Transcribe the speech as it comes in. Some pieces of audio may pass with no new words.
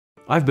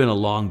I've been a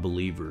long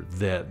believer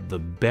that the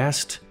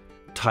best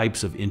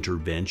types of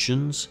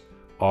interventions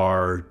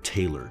are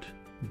tailored.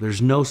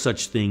 There's no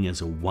such thing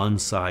as a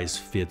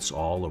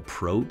one-size-fits-all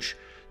approach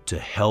to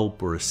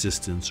help or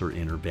assistance or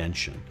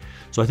intervention.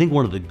 So I think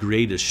one of the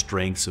greatest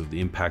strengths of the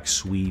Impact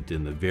Suite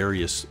and the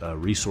various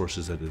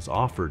resources that is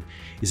offered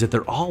is that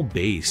they're all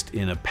based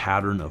in a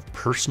pattern of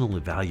personal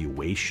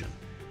evaluation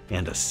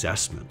and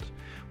assessment,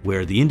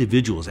 where the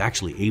individual is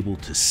actually able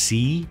to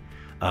see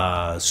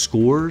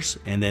scores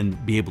and then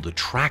be able to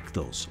track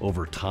those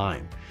over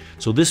time.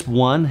 So this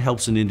one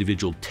helps an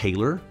individual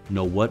tailor,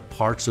 know what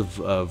parts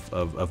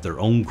of their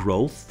own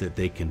growth that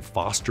they can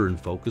foster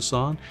and focus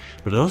on,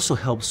 but it also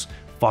helps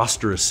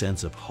foster a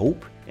sense of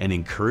hope and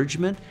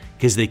encouragement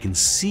because they can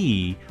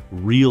see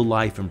real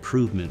life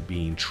improvement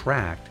being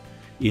tracked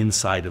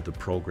inside of the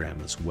program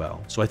as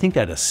well. So I think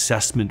that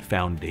assessment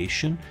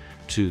foundation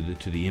to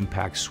the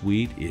Impact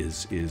Suite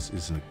is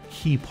a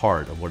key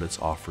part of what it's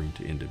offering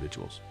to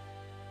individuals.